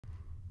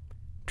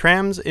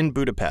Trams in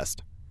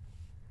Budapest.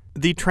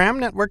 The tram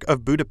network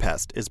of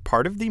Budapest is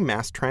part of the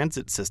mass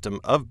transit system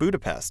of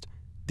Budapest,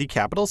 the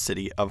capital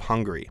city of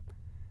Hungary.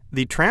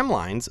 The tram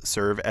lines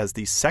serve as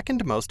the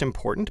second most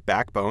important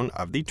backbone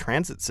of the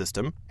transit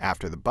system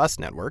after the bus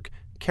network,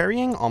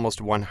 carrying almost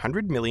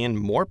 100 million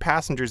more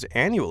passengers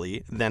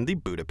annually than the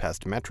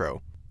Budapest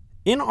Metro.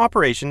 In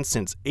operation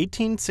since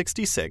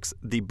 1866,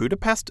 the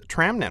Budapest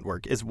tram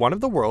network is one of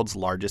the world's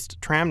largest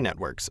tram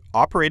networks,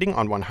 operating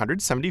on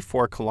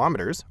 174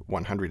 kilometers,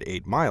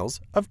 108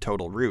 miles, of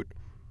total route.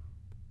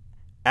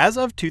 As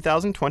of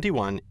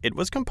 2021, it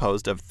was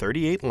composed of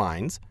 38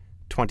 lines,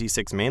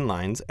 26 main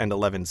lines, and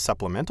 11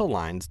 supplemental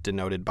lines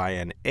denoted by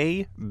an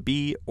A,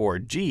 B, or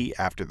G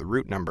after the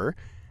route number,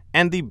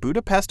 and the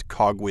Budapest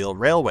Cogwheel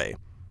Railway.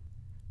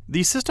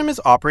 The system is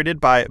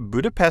operated by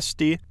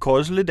Budapesti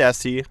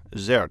Közlekedési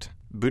Zrt.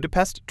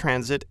 Budapest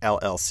Transit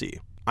LLC,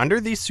 under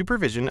the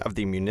supervision of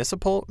the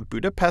municipal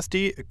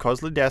Budapesti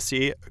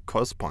Közlekedési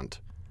Központ,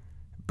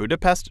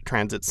 Budapest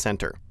Transit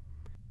Center.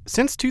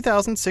 Since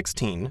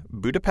 2016,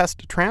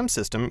 Budapest tram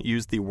system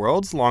used the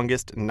world's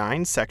longest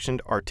 9-sectioned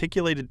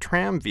articulated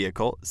tram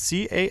vehicle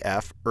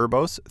CAF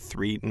Urbos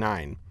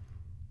 39.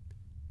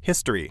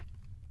 History.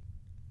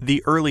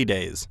 The early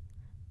days.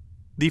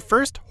 The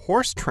first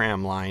horse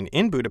tram line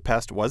in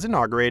Budapest was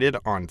inaugurated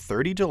on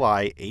 30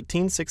 July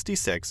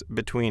 1866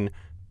 between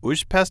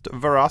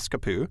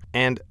Újpest-Városcapu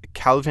and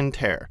Calvin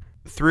Tér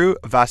through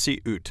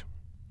Váci út.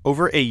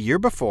 Over a year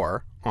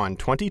before, on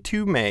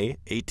 22 May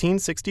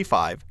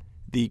 1865,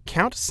 the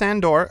Count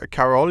Sándor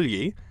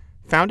Károly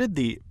founded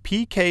the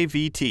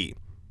PKVT,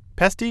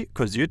 Pesti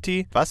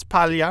Közúti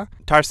Vászpálya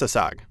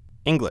Társaság,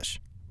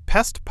 English,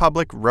 Pest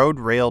Public Road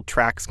Rail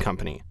Tracks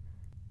Company.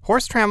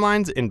 Horse tram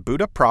lines in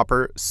Buda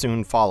proper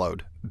soon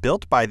followed,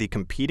 built by the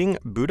competing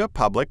Buda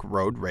Public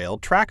Road Rail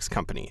Tracks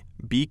Company,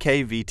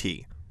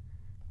 BKVT.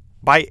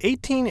 By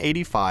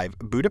 1885,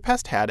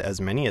 Budapest had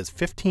as many as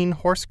 15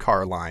 horse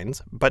car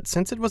lines, but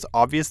since it was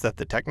obvious that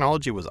the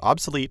technology was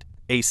obsolete,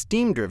 a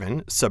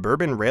steam-driven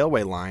suburban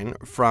railway line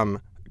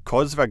from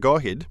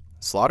Közvagóhíd,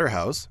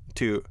 Slaughterhouse,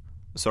 to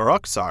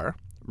Sorokszár,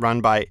 run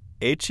by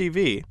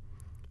HEV,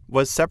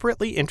 was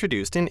separately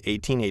introduced in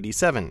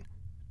 1887.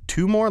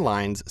 2 more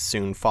lines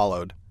soon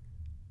followed.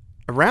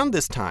 Around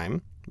this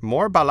time,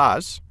 Mór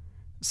Balázs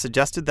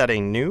suggested that a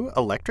new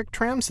electric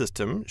tram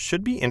system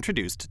should be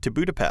introduced to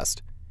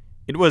Budapest.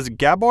 It was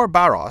Gábor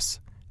Baros,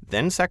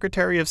 then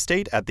Secretary of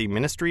State at the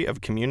Ministry of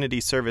Community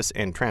Service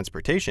and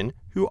Transportation,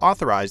 who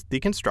authorized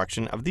the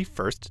construction of the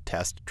first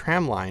test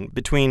tram line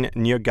between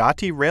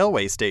Nyugati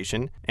Railway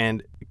Station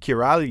and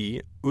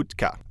Király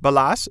Utka.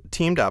 Balázs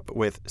teamed up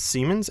with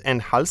Siemens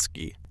and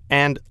Halski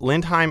and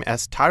Lindheim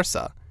S.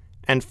 Tarsa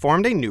and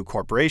formed a new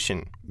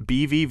corporation,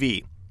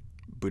 BVV,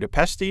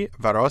 Budapesti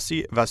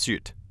Városi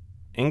Vasút,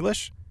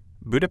 English,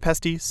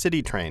 Budapesti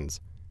City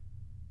Trains.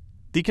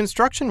 The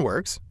construction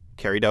works,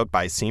 carried out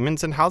by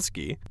Siemens and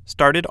Halski,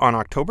 started on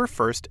October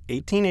 1,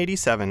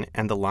 1887,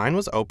 and the line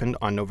was opened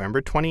on November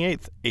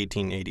 28,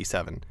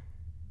 1887.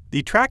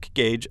 The track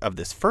gauge of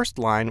this first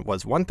line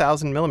was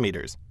 1,000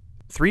 millimeters,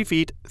 3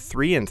 feet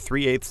 3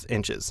 3/8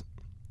 inches,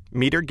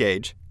 meter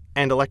gauge,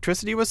 and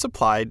electricity was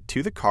supplied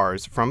to the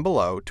cars from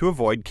below to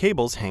avoid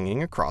cables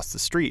hanging across the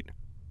street.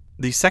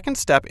 The second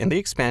step in the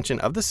expansion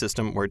of the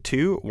system were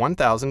 2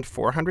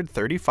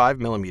 1,435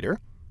 millimeter,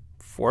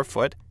 4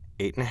 foot,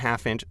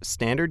 8.5 inch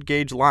standard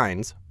gauge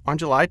lines on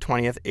July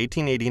 20,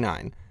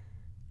 1889.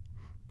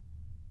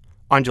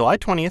 On July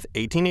 20,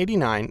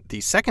 1889, the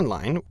second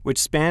line,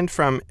 which spanned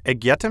from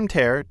Egyetem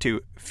tér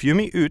to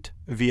Fiumi út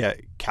via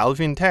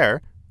Calvin Tér,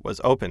 was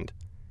opened.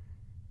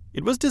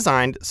 It was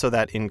designed so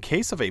that in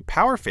case of a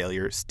power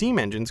failure, steam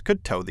engines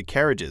could tow the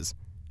carriages.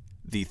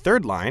 The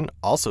third line,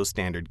 also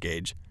standard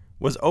gauge,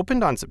 was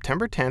opened on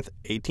September 10,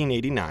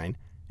 1889,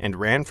 and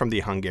ran from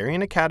the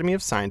Hungarian Academy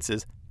of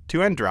Sciences to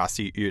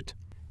Andrassy út.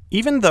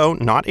 Even though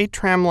not a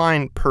tram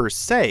line per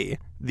se,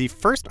 the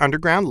first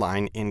underground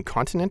line in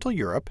continental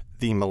Europe,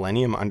 the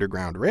Millennium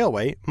Underground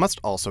Railway, must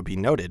also be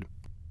noted.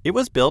 It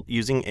was built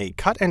using a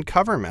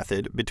cut-and-cover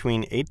method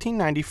between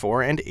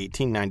 1894 and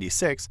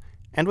 1896,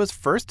 and was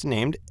first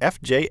named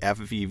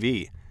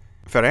FJFVV,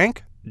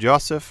 Ferenc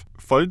Joseph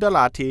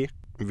Földalatti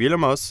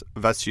Villamos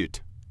Vasút,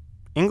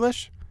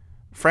 English,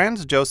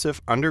 Franz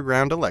Joseph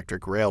Underground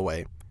Electric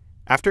Railway,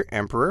 after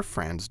Emperor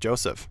Franz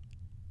Joseph.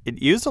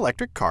 It used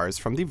electric cars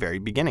from the very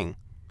beginning.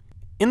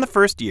 In the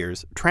first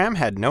years, tram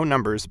had no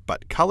numbers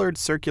but colored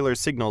circular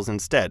signals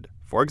instead,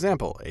 for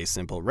example, a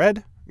simple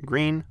red,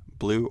 green,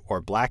 blue,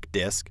 or black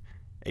disc,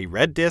 a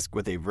red disc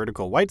with a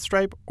vertical white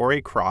stripe or a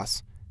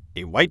cross,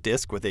 a white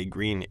disc with a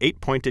green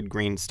 8-pointed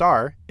green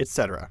star,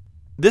 etc.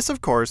 This, of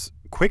course,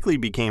 quickly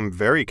became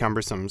very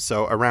cumbersome,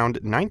 so around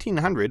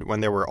 1900, when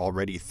there were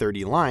already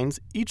 30 lines,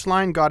 each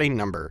line got a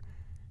number.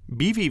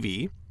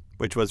 BVV,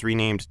 which was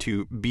renamed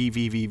to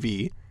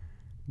BVVV,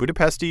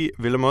 Budapesti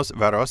Villamos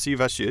Városi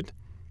Vasút,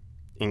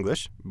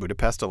 English,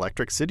 Budapest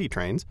Electric City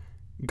Trains,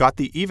 got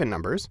the even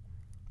numbers.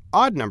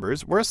 Odd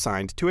numbers were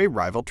assigned to a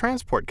rival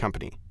transport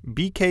company,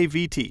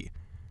 BKVT,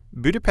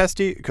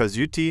 Budapesti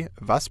Közúti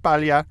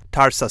Vászpálya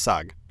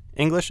Társaság,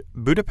 English,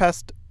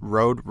 Budapest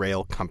Road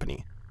Rail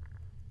Company.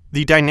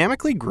 The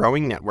dynamically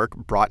growing network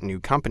brought new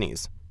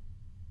companies.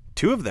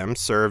 Two of them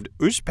served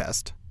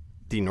Újpest,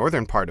 the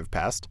northern part of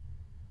Pest,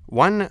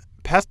 one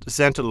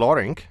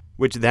Pest-Szent-Lőrinc,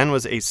 which then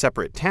was a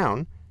separate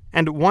town,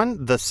 and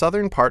one the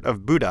southern part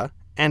of Buda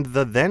and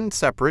the then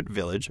separate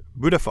village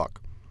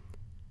Budafok.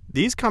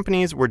 These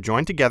companies were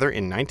joined together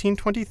in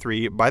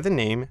 1923 by the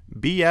name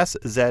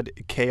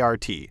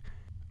BSZKRT,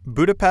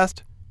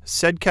 Budapest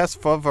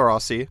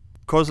Székesfővárosi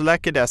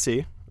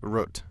Közlekedési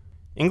Rút.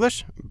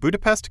 English,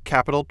 Budapest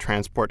Capital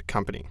Transport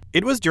Company.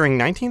 It was during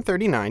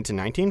 1939 to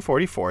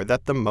 1944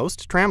 that the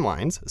most tram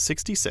lines,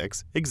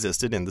 66,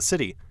 existed in the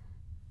city.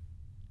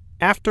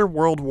 After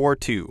World War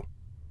II.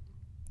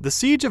 The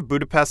siege of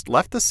Budapest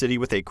left the city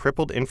with a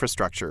crippled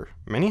infrastructure.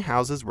 Many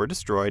houses were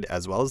destroyed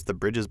as well as the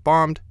bridges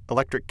bombed,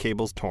 electric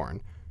cables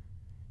torn.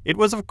 It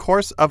was of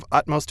course of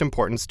utmost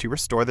importance to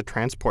restore the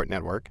transport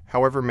network,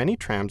 however many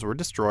trams were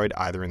destroyed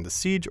either in the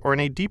siege or in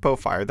a depot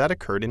fire that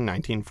occurred in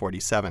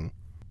 1947.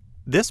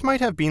 This might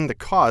have been the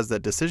cause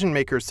that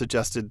decision-makers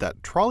suggested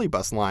that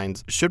trolleybus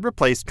lines should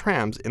replace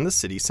trams in the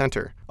city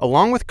center.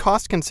 Along with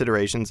cost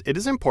considerations, it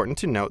is important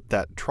to note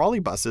that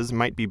trolleybuses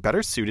might be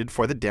better suited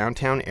for the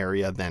downtown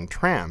area than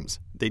trams.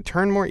 They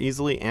turn more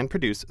easily and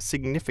produce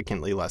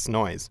significantly less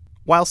noise.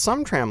 While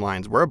some tram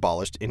lines were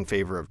abolished in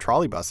favor of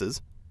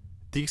trolleybuses,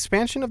 the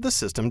expansion of the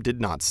system did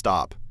not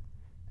stop.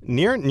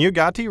 Near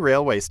Nyugati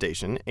railway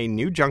station, a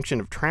new junction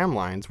of tram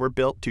lines were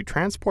built to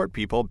transport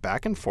people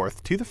back and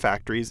forth to the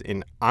factories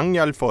in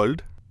Angyalföld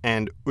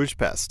and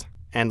Újpest,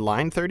 and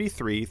Line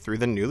 33 through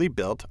the newly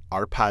built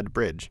Arpad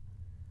Bridge.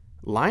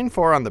 Line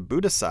 4 on the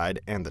Buda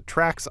side and the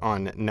tracks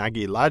on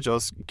Nagy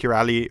Lajos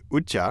Kirali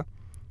Utca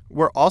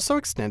were also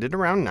extended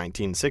around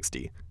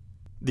 1960.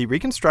 The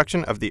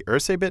reconstruction of the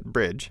Erzsébet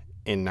Bridge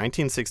in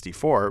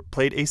 1964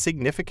 played a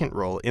significant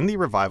role in the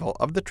revival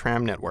of the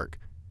tram network.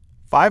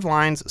 5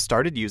 lines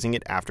started using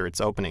it after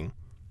its opening.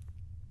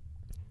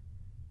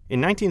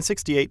 In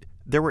 1968,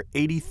 there were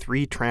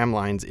 83 tram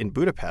lines in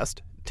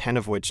Budapest, 10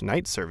 of which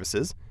night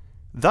services,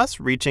 thus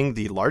reaching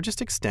the largest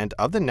extent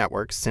of the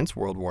network since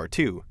World War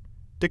II.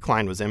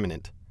 Decline was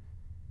imminent.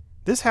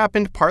 This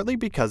happened partly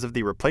because of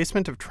the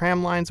replacement of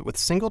tram lines with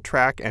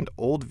single-track and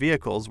old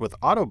vehicles with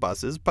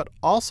autobuses, but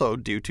also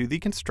due to the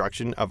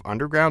construction of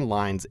underground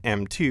lines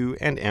M2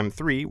 and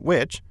M3,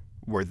 which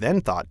were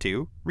then thought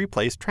to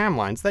replace tram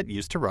lines that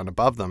used to run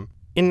above them.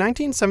 In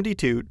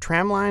 1972,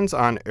 tram lines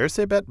on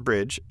Erzsébet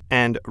Bridge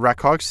and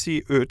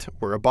Rákóczi út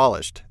were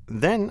abolished.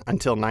 Then,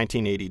 until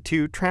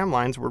 1982, tram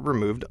lines were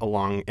removed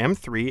along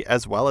M3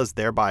 as well as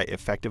thereby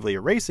effectively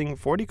erasing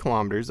 40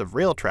 kilometers of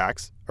rail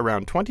tracks,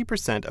 around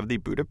 20% of the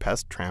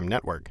Budapest tram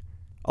network.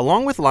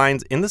 Along with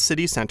lines in the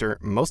city center,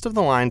 most of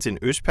the lines in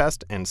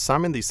Újpest and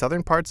some in the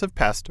southern parts of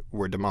Pest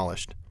were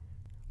demolished.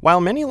 While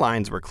many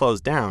lines were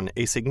closed down,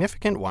 a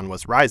significant one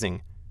was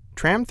rising.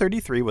 Tram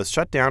 33 was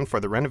shut down for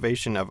the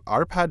renovation of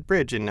Arpad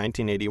Bridge in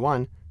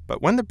 1981, but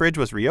when the bridge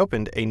was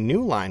reopened, a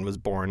new line was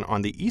born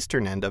on the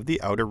eastern end of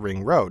the Outer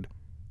Ring Road,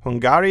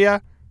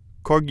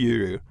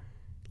 Hungaria-Corguru,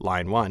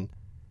 Line 1.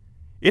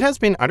 It has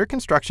been under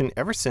construction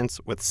ever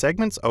since, with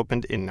segments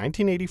opened in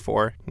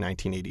 1984,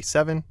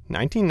 1987,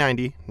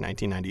 1990,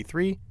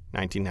 1993,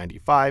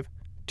 1995,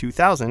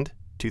 2000,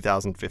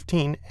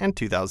 2015, and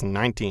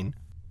 2019.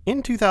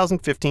 In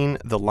 2015,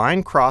 the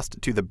line crossed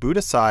to the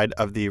Buda side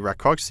of the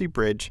Rákóczi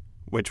Bridge,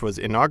 which was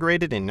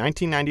inaugurated in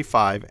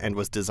 1995 and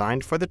was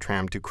designed for the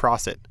tram to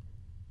cross it.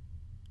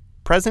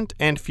 Present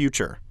and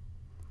future.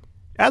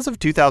 As of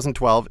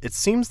 2012, it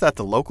seems that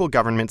the local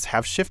governments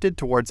have shifted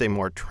towards a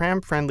more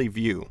tram-friendly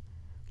view.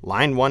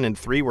 Line 1 and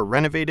 3 were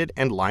renovated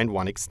and Line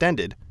 1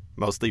 extended,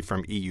 mostly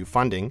from EU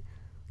funding.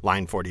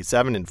 Line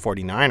 47 and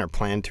 49 are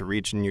planned to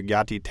reach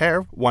Nyugati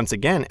tér once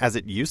again, as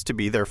it used to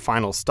be their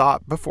final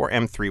stop before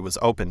M3 was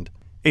opened.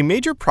 A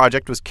major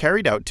project was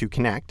carried out to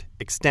connect,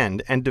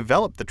 extend, and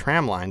develop the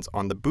tram lines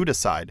on the Buda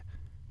side,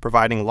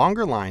 providing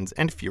longer lines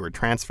and fewer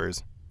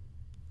transfers.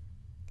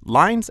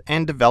 Lines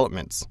and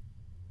developments.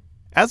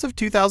 As of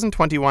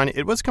 2021,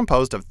 it was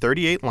composed of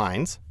 38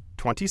 lines,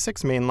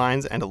 26 main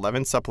lines, and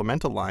 11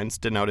 supplemental lines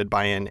denoted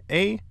by an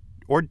A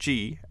or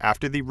G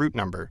after the route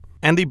number,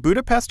 and the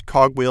Budapest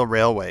Cogwheel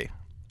Railway.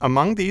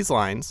 Among these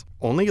lines,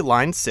 only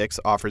Line 6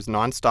 offers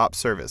non-stop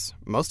service.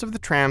 Most of the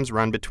trams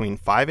run between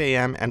 5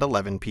 a.m. and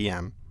 11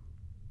 p.m.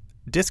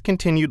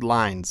 Discontinued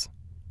lines.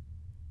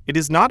 It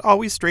is not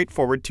always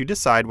straightforward to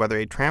decide whether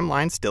a tram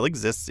line still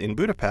exists in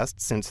Budapest,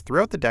 since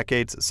throughout the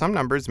decades some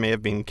numbers may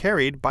have been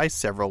carried by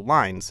several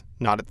lines,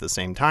 not at the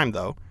same time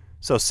though,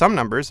 so some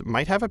numbers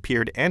might have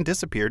appeared and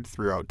disappeared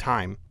throughout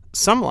time.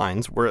 Some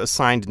lines were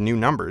assigned new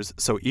numbers,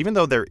 so even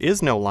though there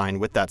is no line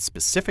with that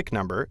specific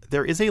number,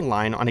 there is a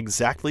line on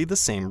exactly the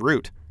same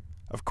route.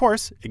 Of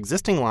course,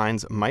 existing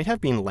lines might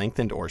have been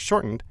lengthened or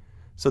shortened,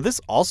 so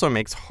this also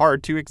makes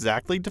hard to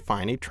exactly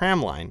define a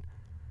tram line.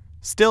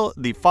 Still,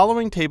 the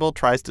following table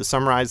tries to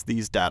summarize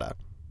these data.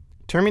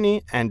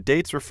 Termini and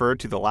dates refer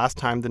to the last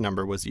time the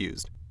number was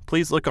used.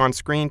 Please look on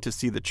screen to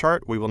see the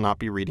chart. We will not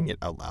be reading it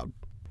out loud.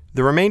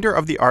 The remainder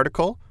of the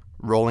article,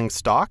 rolling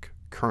stock,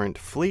 current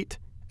fleet,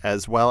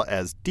 as well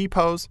as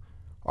depots,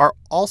 are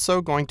also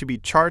going to be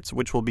charts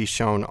which will be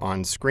shown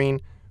on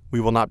screen.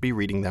 We will not be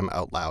reading them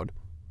out loud.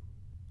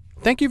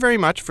 Thank you very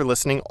much for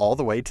listening all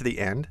the way to the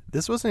end.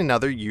 This was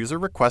another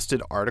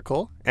user-requested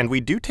article, and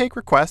we do take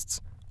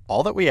requests.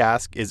 All that we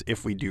ask is,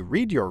 if we do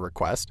read your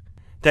request,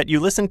 that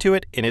you listen to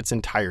it in its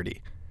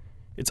entirety.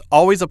 It's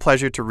always a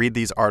pleasure to read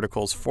these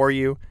articles for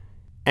you,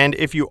 and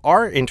if you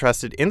are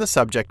interested in the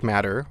subject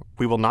matter,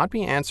 we will not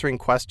be answering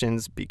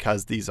questions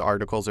because these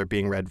articles are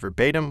being read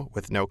verbatim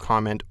with no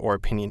comment or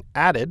opinion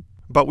added,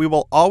 but we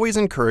will always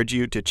encourage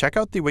you to check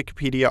out the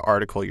Wikipedia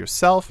article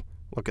yourself,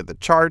 look at the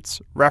charts,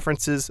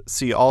 references,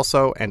 see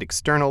also, and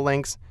external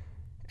links,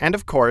 and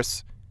of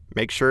course,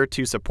 make sure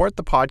to support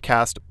the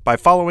podcast by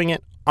following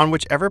it on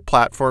whichever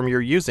platform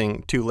you're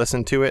using to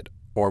listen to it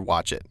or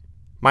watch it.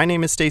 My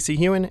name is Stacey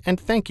Hewen, and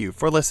thank you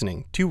for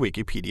listening to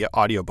Wikipedia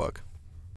Audiobook.